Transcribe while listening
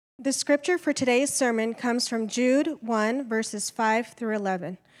The scripture for today's sermon comes from Jude 1, verses 5 through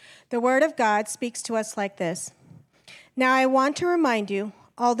 11. The word of God speaks to us like this. Now I want to remind you,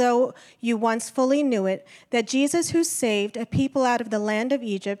 although you once fully knew it, that Jesus, who saved a people out of the land of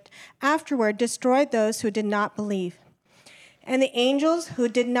Egypt, afterward destroyed those who did not believe. And the angels who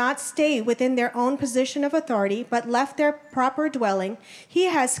did not stay within their own position of authority, but left their proper dwelling, he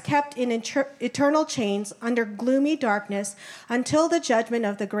has kept in eternal chains under gloomy darkness until the judgment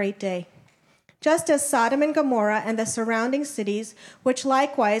of the great day. Just as Sodom and Gomorrah and the surrounding cities, which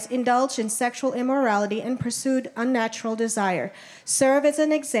likewise indulged in sexual immorality and pursued unnatural desire, serve as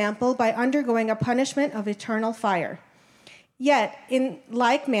an example by undergoing a punishment of eternal fire. Yet, in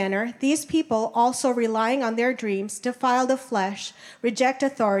like manner, these people, also relying on their dreams, defile the flesh, reject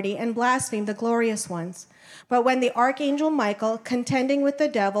authority, and blaspheme the glorious ones. But when the archangel Michael, contending with the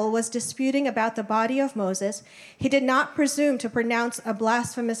devil, was disputing about the body of Moses, he did not presume to pronounce a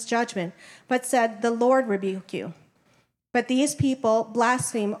blasphemous judgment, but said, "The Lord rebuke you." But these people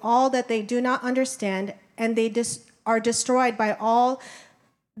blaspheme all that they do not understand, and they are destroyed by all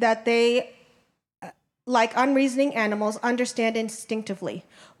that they, like unreasoning animals, understand instinctively.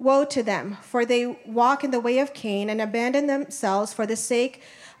 Woe to them, for they walk in the way of Cain and abandon themselves for the sake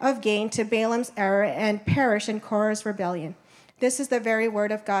of gain to Balaam's error and perish in Korah's rebellion. This is the very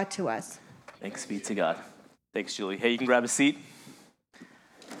word of God to us. Thanks be to God. Thanks, Julie. Hey, you can grab a seat.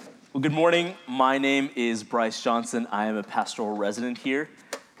 Well, good morning. My name is Bryce Johnson. I am a pastoral resident here.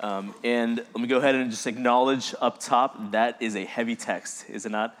 And let me go ahead and just acknowledge up top, that is a heavy text, is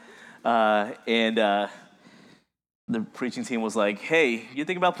it not? The preaching team was like, hey, you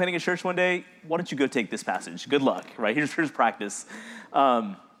think about planning a church one day? Why don't you go take this passage? Good luck, right? Here's practice.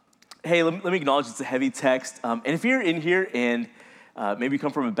 Hey, let me acknowledge it's a heavy text. And if you're in here and maybe you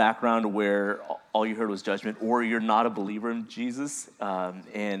come from a background where all you heard was judgment, or you're not a believer in Jesus,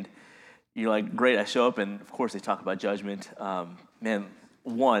 and you're like, great, I show up, and of course they talk about judgment. We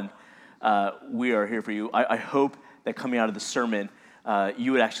are here for you. I hope that coming out of the sermon,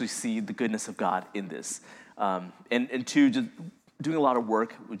 you would actually see the goodness of God in this. And two, just doing a lot of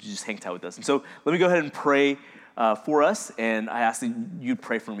work, would you just hang tight with us? And so let me go ahead and pray for us, and I ask that you'd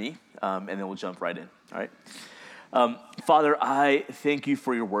pray for me, and then we'll jump right in, all right? Father, I thank you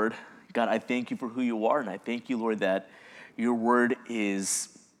for your word. God, I thank you for who you are, and I thank you, Lord, that your word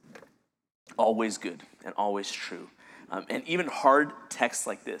is always good and always true, and even hard texts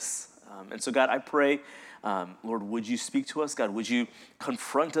like this. And so, God, I pray, Lord, would you speak to us? God, would you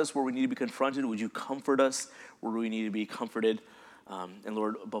confront us where we need to be confronted? Would you comfort us where we need to be comforted? And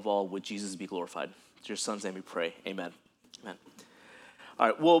Lord, above all, would Jesus be glorified? In your son's name we pray. Amen. Amen. All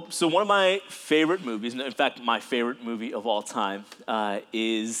right, well, so one of my favorite movies, in fact, my favorite movie of all time,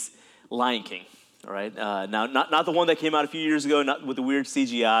 is Lion King. All right, now not the one that came out a few years ago, not with the weird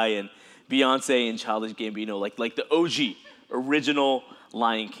CGI and Beyonce and Childish Gambino, like the OG, original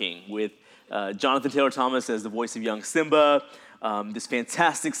Lion King with Jonathan Taylor Thomas as the voice of young Simba, this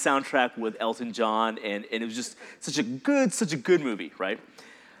fantastic soundtrack with Elton John, and it was just such a good movie, right?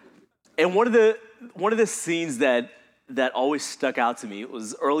 And one of the scenes that always stuck out to me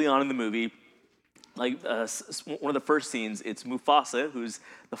was early on in the movie, like one of the first scenes. It's Mufasa, who's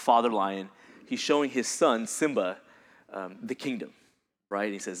the father lion. He's showing his son Simba the kingdom,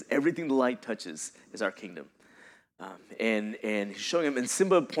 right? He says, "Everything the light touches is our kingdom." And he's showing him, and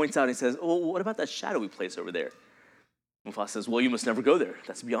Simba points out and he says, "Oh, what about that shadowy place over there?" Mufasa says, "Well, you must never go there.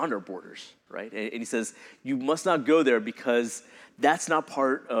 That's beyond our borders," right? And he says, "You must not go there because that's not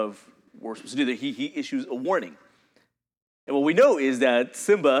part of what we're supposed to do." He issues a warning. And what we know is that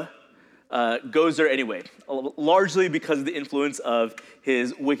Simba goes there anyway, largely because of the influence of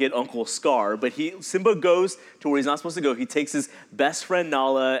his wicked uncle Scar. But Simba goes to where he's not supposed to go. He takes his best friend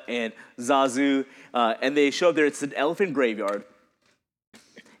Nala and Zazu, and they show up there. It's an elephant graveyard.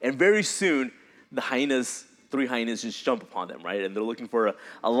 And very soon, the three hyenas just jump upon them, right? And they're looking for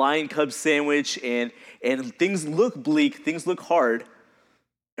a lion cub sandwich, and things look bleak, things look hard.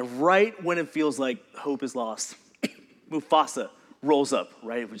 And right when it feels like hope is lost, Mufasa rolls up,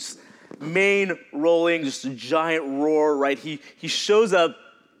 right? Just mane rolling, just a giant roar, right? He shows up,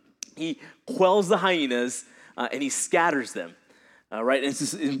 he quells the hyenas, and he scatters them, right? And it's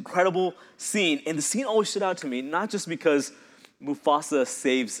this incredible scene. And the scene always stood out to me, not just because Mufasa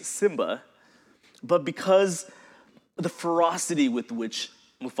saves Simba, but because the ferocity with which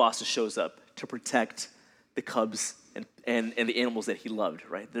Mufasa shows up to protect the cubs and the animals that he loved,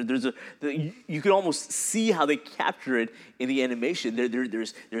 right? You can almost see how they capture it in the animation.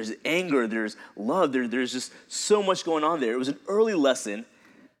 There's anger, there's love, there's just so much going on there. It was an early lesson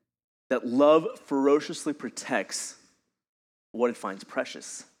that love ferociously protects what it finds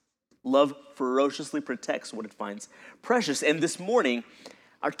precious, Love ferociously protects what it finds precious. And this morning,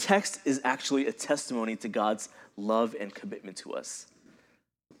 our text is actually a testimony to God's love and commitment to us.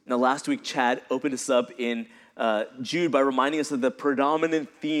 Now, last week, Chad opened us up in Jude by reminding us that the predominant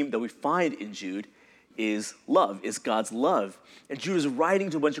theme that we find in Jude is love, is God's love. And Jude is writing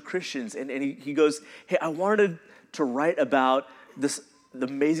to a bunch of Christians, and he goes, hey, I wanted to write about the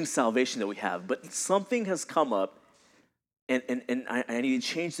amazing salvation that we have, but something has come up, and I need to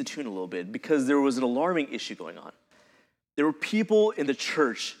change the tune a little bit because there was an alarming issue going on. There were people in the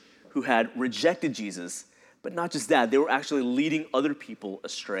church who had rejected Jesus, but not just that, they were actually leading other people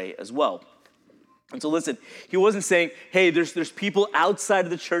astray as well. And so listen, he wasn't saying, hey, there's people outside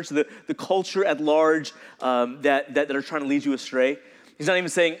of the church, the culture at large, that are trying to lead you astray. He's not even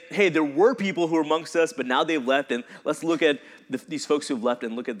saying, hey, there were people who were amongst us, but now they've left, and let's look at these folks who've left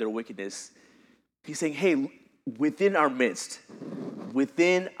and look at their wickedness. He's saying, hey, within our midst,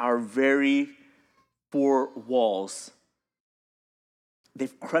 within our very four walls,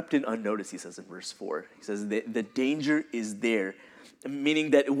 they've crept in unnoticed, he says in verse 4. He says the danger is there,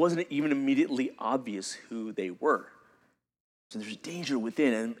 meaning that it wasn't even immediately obvious who they were. So there's danger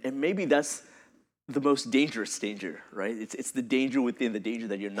within, and maybe that's the most dangerous danger, right? It's the danger within, the danger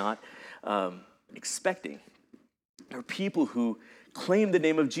that you're not expecting. There are people who claim the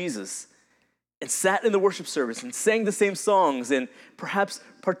name of Jesus and sat in the worship service and sang the same songs and perhaps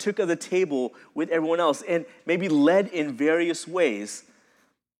partook of the table with everyone else and maybe led in various ways,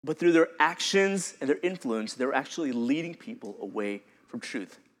 but through their actions and their influence, they're actually leading people away from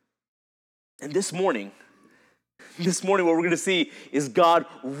truth. And this morning, what we're going to see is God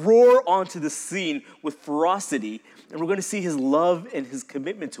roar onto the scene with ferocity, and we're going to see his love and his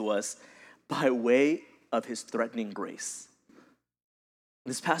commitment to us by way of his threatening grace.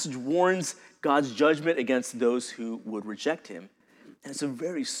 This passage warns God's judgment against those who would reject him, and it's a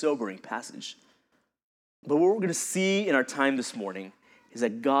very sobering passage. But what we're going to see in our time this morning is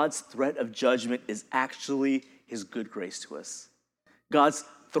that God's threat of judgment is actually his good grace to us. God's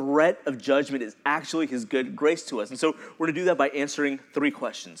threat of judgment is actually his good grace to us. And so we're going to do that by answering three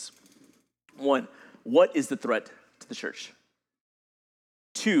questions. One, what is the threat to the church?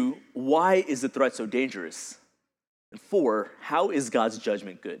 Two, why is the threat so dangerous? And four, how is God's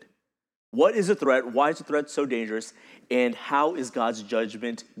judgment good? What is the threat? Why is the threat so dangerous? And how is God's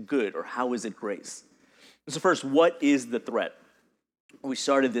judgment good, or how is it grace? So first, what is the threat? We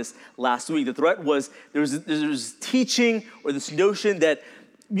started this last week. The threat was there was teaching or this notion that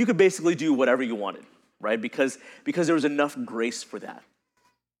you could basically do whatever you wanted, right? Because there was enough grace for that.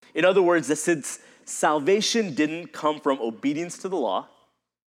 In other words, that since salvation didn't come from obedience to the law,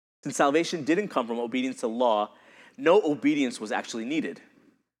 no obedience was actually needed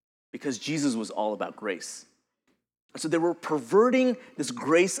because Jesus was all about grace. So they were perverting this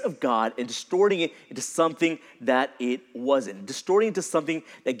grace of God and distorting it into something that it wasn't, distorting it into something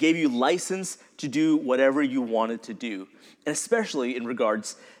that gave you license to do whatever you wanted to do, and especially in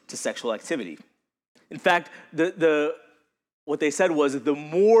regards to sexual activity. In fact, what they said was that the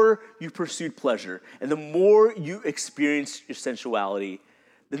more you pursued pleasure and the more you experienced your sensuality,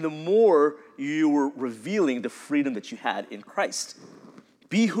 then the more you were revealing the freedom that you had in Christ.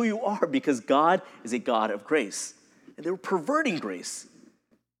 Be who you are because God is a God of grace. And they were perverting grace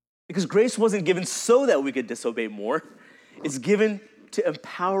because grace wasn't given so that we could disobey more. It's given to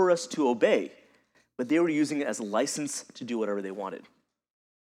empower us to obey. But they were using it as a license to do whatever they wanted.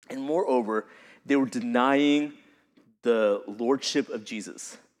 And moreover, they were denying the lordship of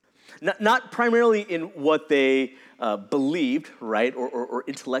Jesus. Not primarily in what they believed, right, or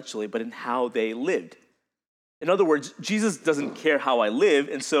intellectually, but in how they lived. In other words, Jesus doesn't care how I live,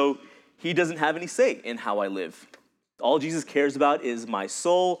 and so he doesn't have any say in how I live. All Jesus cares about is my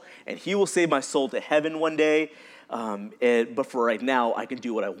soul, and he will save my soul to heaven one day. But for right now, I can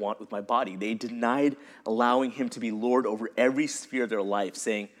do what I want with my body. They denied allowing him to be Lord over every sphere of their life,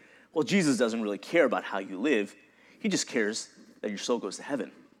 saying, well, Jesus doesn't really care about how you live. He just cares that your soul goes to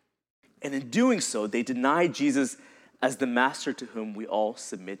heaven. And in doing so, they denied Jesus as the master to whom we all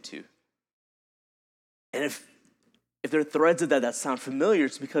submit to. And if there are threads of that sound familiar,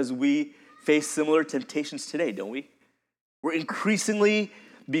 it's because we face similar temptations today, don't we? We're increasingly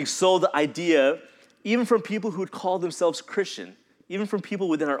being sold the idea, even from people who would call themselves Christian, even from people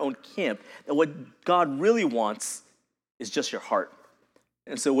within our own camp, that what God really wants is just your heart.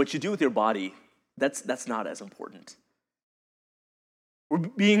 And so what you do with your body, that's not as important. We're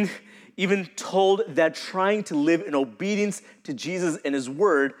being even told that trying to live in obedience to Jesus and his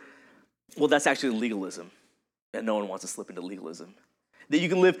word, well, that's actually legalism, and no one wants to slip into legalism. that you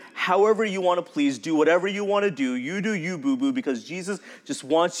can live however you want to please, do whatever you want to do, you, boo-boo, because Jesus just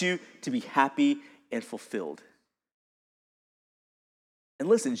wants you to be happy and fulfilled. And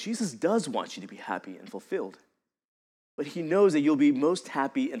listen, Jesus does want you to be happy and fulfilled, but he knows that you'll be most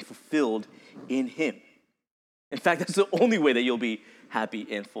happy and fulfilled in him. In fact, that's the only way that you'll be happy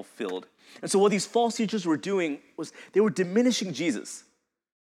and fulfilled. And so what these false teachers were doing was they were diminishing Jesus.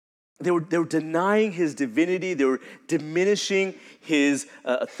 They were denying his divinity. They were diminishing his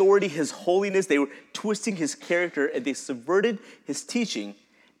authority, his holiness. They were twisting his character, and they subverted his teaching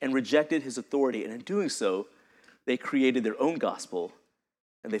and rejected his authority. And in doing so, they created their own gospel,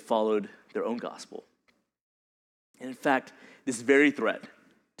 and they followed their own gospel. And in fact, this very threat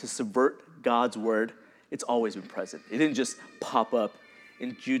to subvert God's word, it's always been present. It didn't just pop up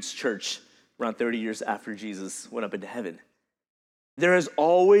in Jude's church around 30 years after Jesus went up into heaven. There has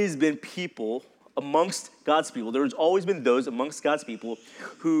always been people amongst God's people. There has always been those amongst God's people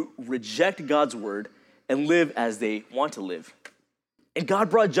who reject God's word and live as they want to live. And God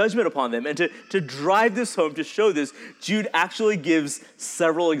brought judgment upon them. And to drive this home, to show this, Jude actually gives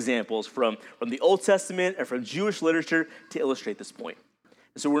several examples from the Old Testament and from Jewish literature to illustrate this point.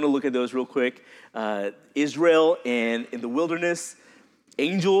 And so we're going to look at those real quick. Israel and in the wilderness,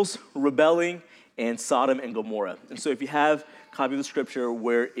 angels rebelling, and Sodom and Gomorrah. And so if you have a copy of the scripture,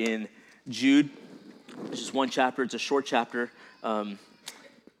 we're in Jude. It's just one chapter. It's a short chapter,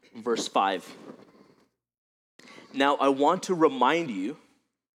 verse 5. Now, I want to remind you,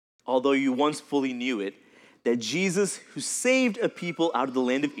 although you once fully knew it, that Jesus, who saved a people out of the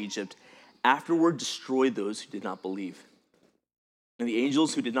land of Egypt, afterward destroyed those who did not believe. And the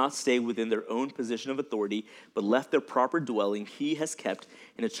angels who did not stay within their own position of authority, but left their proper dwelling, he has kept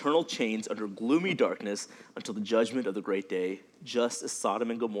in eternal chains under gloomy darkness until the judgment of the great day, just as Sodom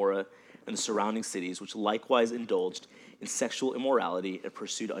and Gomorrah and the surrounding cities, which likewise indulged in sexual immorality and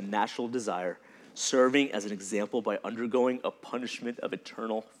pursued unnatural desire, serving as an example by undergoing a punishment of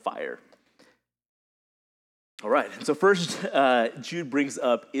eternal fire. All right, and so first, Jude brings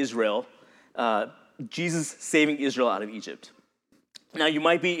up Israel, Jesus saving Israel out of Egypt. Now, you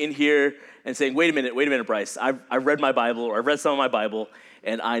might be in here and saying, wait a minute, Bryce. I've read my Bible, or I've read some of my Bible,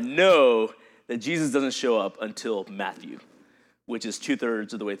 and I know that Jesus doesn't show up until Matthew, which is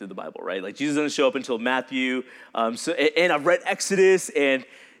 2/3 of the way through the Bible, right? Like, Jesus doesn't show up until Matthew. And I've read Exodus, and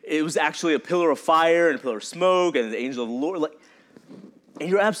it was actually a pillar of fire and a pillar of smoke and the angel of the Lord. And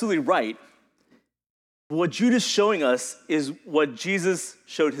you're absolutely right. What Jude is showing us is what Jesus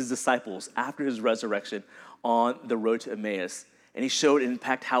showed his disciples after his resurrection on the road to Emmaus. And he showed, in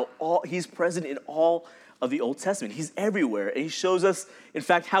fact, how he's present in all of the Old Testament. He's everywhere. And he shows us, in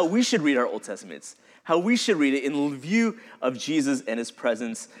fact, how we should read our Old Testaments, how we should read it in view of Jesus and his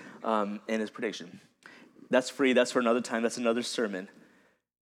presence and his prediction. That's free. That's for another time. That's another sermon.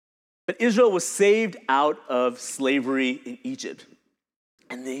 But Israel was saved out of slavery in Egypt.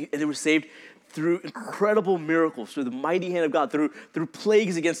 And they were saved through incredible miracles, through the mighty hand of God, through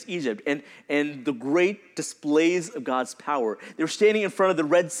plagues against Egypt, and the great displays of God's power. They were standing in front of the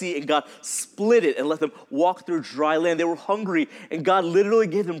Red Sea, and God split it and let them walk through dry land. They were hungry, and God literally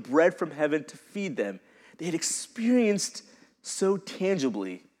gave them bread from heaven to feed them. They had experienced so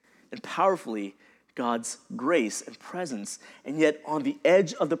tangibly and powerfully God's grace and presence, and yet on the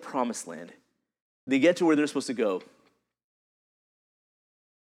edge of the promised land, they get to where they're supposed to go.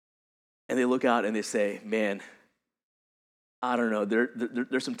 And they look out and they say, man, I don't know,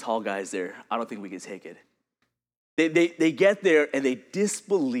 there's some tall guys there. I don't think we can take it. They get there and they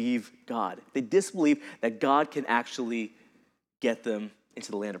disbelieve God. They disbelieve that God can actually get them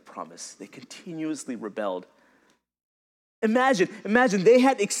into the land of promise. They continuously rebelled. Imagine they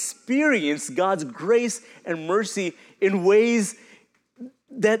had experienced God's grace and mercy in ways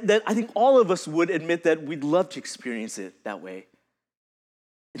that I think all of us would admit that we'd love to experience it that way.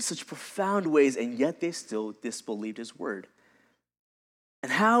 In such profound ways, and yet they still disbelieved his word.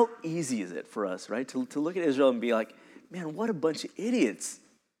 And how easy is it for us, right, to look at Israel and be like, man, what a bunch of idiots.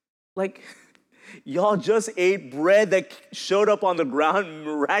 Like, y'all just ate bread that showed up on the ground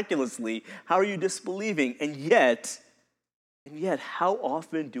miraculously. How are you disbelieving? And yet, how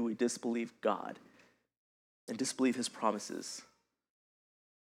often do we disbelieve God and disbelieve his promises?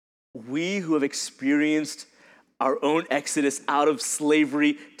 We who have experienced our own exodus out of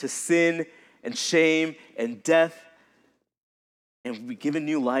slavery to sin and shame and death, and we given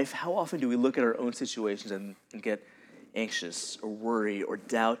new life, how often do we look at our own situations and get anxious or worry or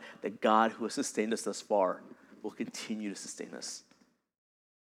doubt that God, who has sustained us thus far, will continue to sustain us?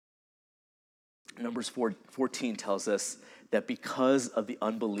 Numbers 14 tells us that because of the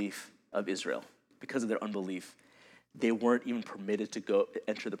unbelief of Israel, because of their unbelief, they weren't even permitted to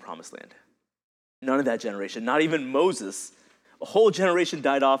enter the promised land. None of that generation, not even Moses. A whole generation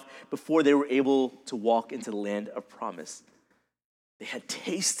died off before they were able to walk into the land of promise. They had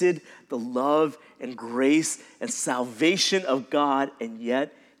tasted the love and grace and salvation of God, and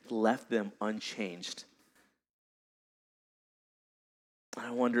yet it left them unchanged.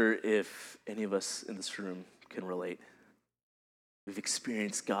 I wonder if any of us in this room can relate. We've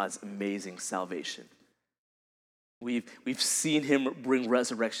experienced God's amazing salvation. We've seen him bring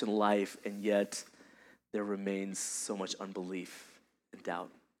resurrection life, and yet there remains so much unbelief and doubt.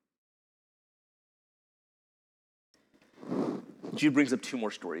 Jude brings up two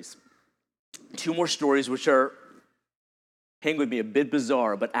more stories. Two more stories which are, hang with me, a bit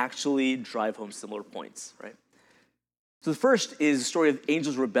bizarre, but actually drive home similar points, right? So the first is the story of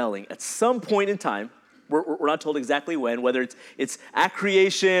angels rebelling. At some point in time, we're not told exactly when, whether it's at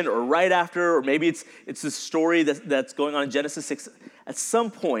creation or right after, or maybe it's a story that's going on in Genesis 6. At some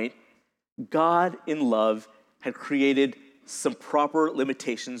point, God in love had created some proper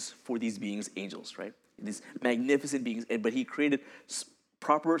limitations for these beings, angels, right? These magnificent beings, but he created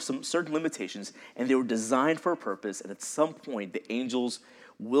some certain limitations, and they were designed for a purpose, and at some point, the angels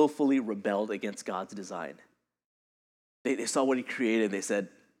willfully rebelled against God's design. They saw what he created, and they said,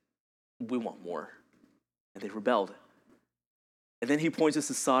 we want more. And they rebelled. And then he points us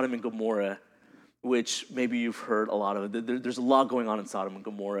to Sodom and Gomorrah, which maybe you've heard a lot of. There's a lot going on in Sodom and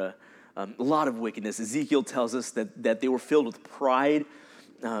Gomorrah, a lot of wickedness. Ezekiel tells us that they were filled with pride,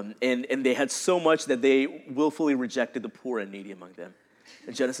 and they had so much that they willfully rejected the poor and needy among them.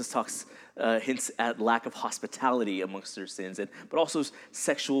 And Genesis hints at lack of hospitality amongst their sins, but also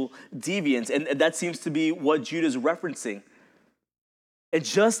sexual deviance. And that seems to be what Jude is referencing. And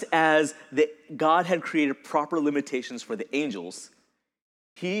just as God had created proper limitations for the angels,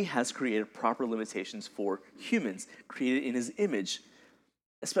 he has created proper limitations for humans, created in his image,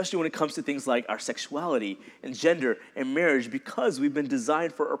 especially when it comes to things like our sexuality and gender and marriage, because we've been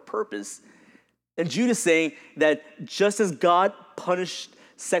designed for a purpose. And Jude is saying that just as God punished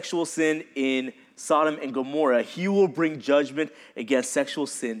sexual sin in Sodom and Gomorrah, he will bring judgment against sexual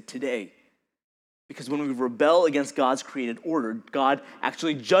sin today. Because when we rebel against God's created order, God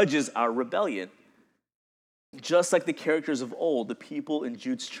actually judges our rebellion. Just like the characters of old, the people in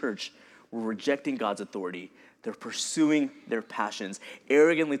Jude's church were rejecting God's authority. They're pursuing their passions,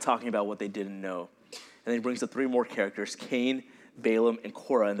 arrogantly talking about what they didn't know. And then he brings up three more characters, Cain, Balaam, and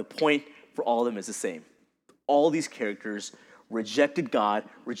Korah. And the point for all of them is the same. All these characters rejected God,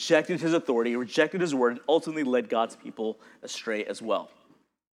 rejected his authority, rejected his word, and ultimately led God's people astray as well.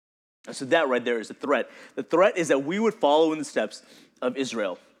 And so that right there is the threat. The threat is that we would follow in the steps of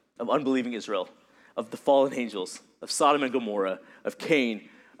Israel, of unbelieving Israel, of the fallen angels, of Sodom and Gomorrah, of Cain,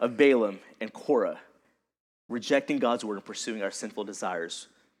 of Balaam, and Korah, rejecting God's word and pursuing our sinful desires,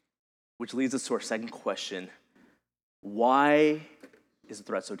 which leads us to our second question. Why is the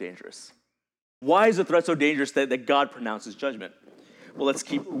threat so dangerous? Why is the threat so dangerous that God pronounces judgment? Well, let's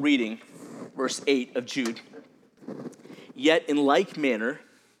keep reading verse 8 of Jude. Yet in like manner,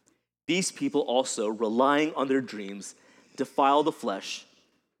 these people also, relying on their dreams, defile the flesh,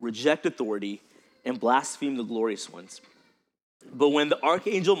 reject authority, and blaspheme the glorious ones. But when the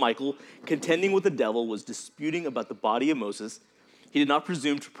archangel Michael, contending with the devil, was disputing about the body of Moses, he did not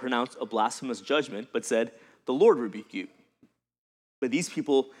presume to pronounce a blasphemous judgment, but said, "The Lord rebuke you." But these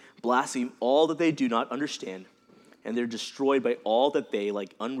people blaspheme all that they do not understand, and they're destroyed by all that they,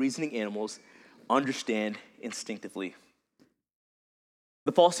 like unreasoning animals, understand instinctively.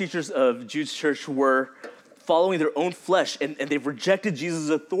 The false teachers of Jude's church were following their own flesh, and they've rejected Jesus'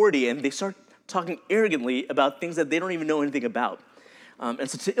 authority, and they start talking arrogantly about things that they don't even know anything about. And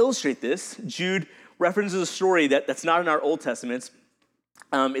so to illustrate this, Jude references a story that's not in our Old Testaments.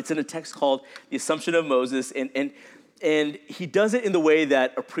 It's in a text called The Assumption of Moses, and he does it in the way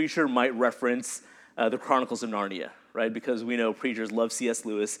that a preacher might reference the Chronicles of Narnia, right? Because we know preachers love C.S.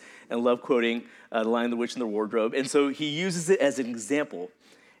 Lewis and love quoting The Lion, the Witch, and the Wardrobe. And so he uses it as an example.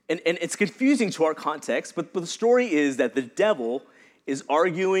 And it's confusing to our context, but the story is that the devil is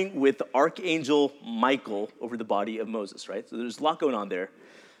arguing with the archangel Michael over the body of Moses, right? So there's a lot going on there.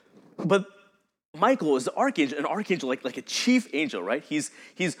 But Michael is the archangel, an archangel like a chief angel, right? He's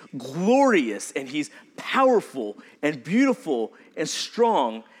glorious, and he's powerful and beautiful and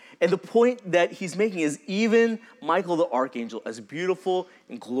strong. And the point that he's making is even Michael the archangel, as beautiful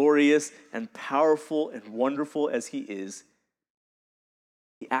and glorious and powerful and wonderful as he is,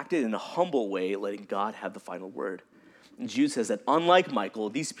 he acted in a humble way, letting God have the final word. And Jude says that unlike Michael,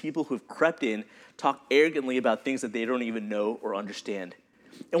 these people who have crept in talk arrogantly about things that they don't even know or understand.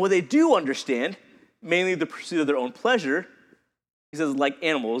 And what they do understand mainly the pursuit of their own pleasure, he says, like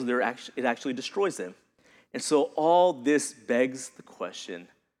animals, it actually destroys them. And so all this begs the question,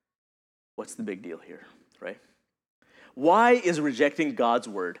 what's the big deal here, right? Why is rejecting God's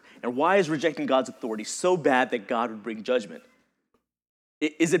word and why is rejecting God's authority so bad that God would bring judgment?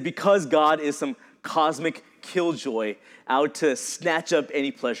 Is it because God is some cosmic killjoy out to snatch up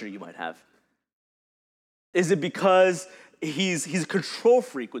any pleasure you might have? Is it because he's a control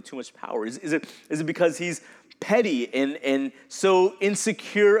freak with too much power? Is it because he's petty and so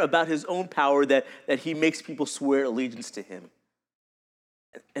insecure about his own power that he makes people swear allegiance to him?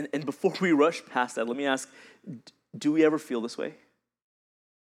 And before we rush past that, let me ask, do we ever feel this way?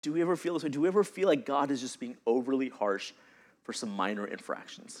 Do we ever feel this way? Do we ever feel like God is just being overly harsh for some minor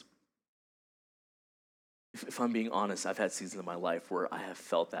infractions? If I'm being honest, I've had seasons of my life where I have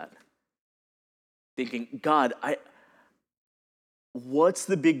felt that. Thinking, God, what's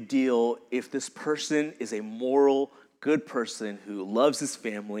the big deal if this person is a moral, good person who loves his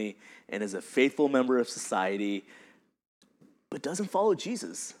family and is a faithful member of society, but doesn't follow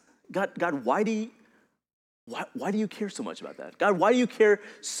Jesus? God, why do you care so much about that? God, why do you care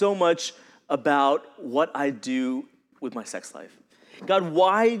so much about what I do with my sex life? God,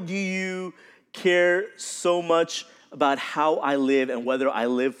 why do you care so much about how I live and whether I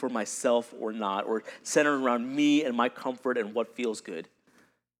live for myself or not, or centered around me and my comfort and what feels good?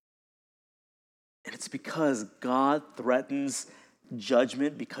 And it's because God threatens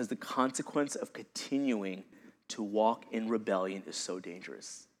judgment because the consequence of continuing to walk in rebellion is so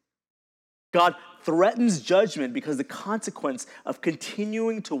dangerous. God threatens judgment because the consequence of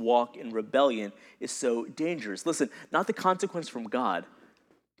continuing to walk in rebellion is so dangerous. Listen, not the consequence from God,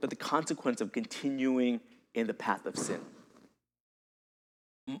 but the consequence of continuing in the path of sin.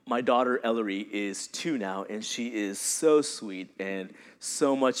 My daughter Ellery is 2 now, and she is so sweet and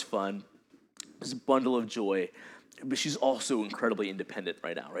so much fun. She's a bundle of joy, but she's also incredibly independent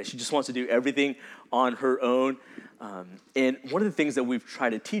right now, right? She just wants to do everything on her own. And one of the things that we've tried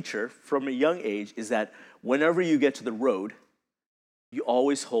to teach her from a young age is that whenever you get to the road, you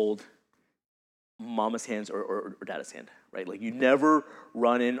always hold mama's hands or dad's hand, right? Like you never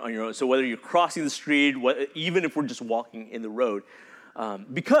run in on your own. So whether you're crossing the street, even if we're just walking in the road,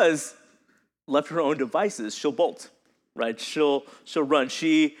 because left to her own devices, she'll bolt, right? She'll run.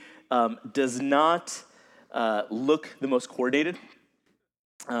 She does not look the most coordinated,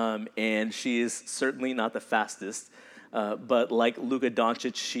 and she is certainly not the fastest. But like Luka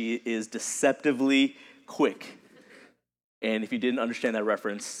Doncic, she is deceptively quick. And if you didn't understand that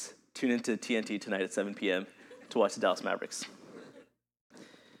reference, tune into TNT tonight at 7 p.m. to watch the Dallas Mavericks.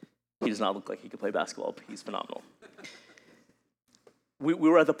 He does not look like he could play basketball, but he's phenomenal. We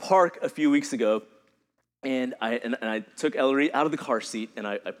were at the park a few weeks ago, and I took Ellery out of the car seat, and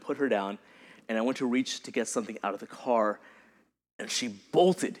I put her down, and I went to reach to get something out of the car, and she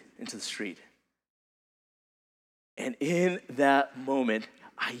bolted into the street. And in that moment,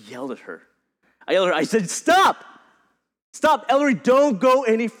 I yelled at her. I said, stop! Stop, Ellery, don't go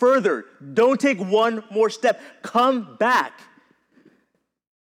any further. Don't take one more step. Come back.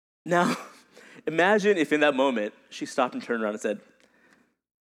 Now, imagine if in that moment, she stopped and turned around and said,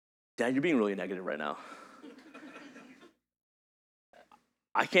 Dad, you're being really negative right now.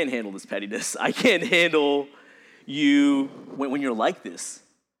 I can't handle this pettiness. I can't handle you when you're like this.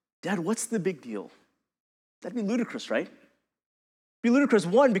 Dad, what's the big deal? That'd be ludicrous, right? Be ludicrous,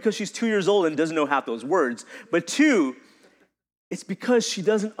 1, because she's 2 years old and doesn't know half those words, but 2, it's because she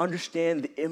doesn't understand the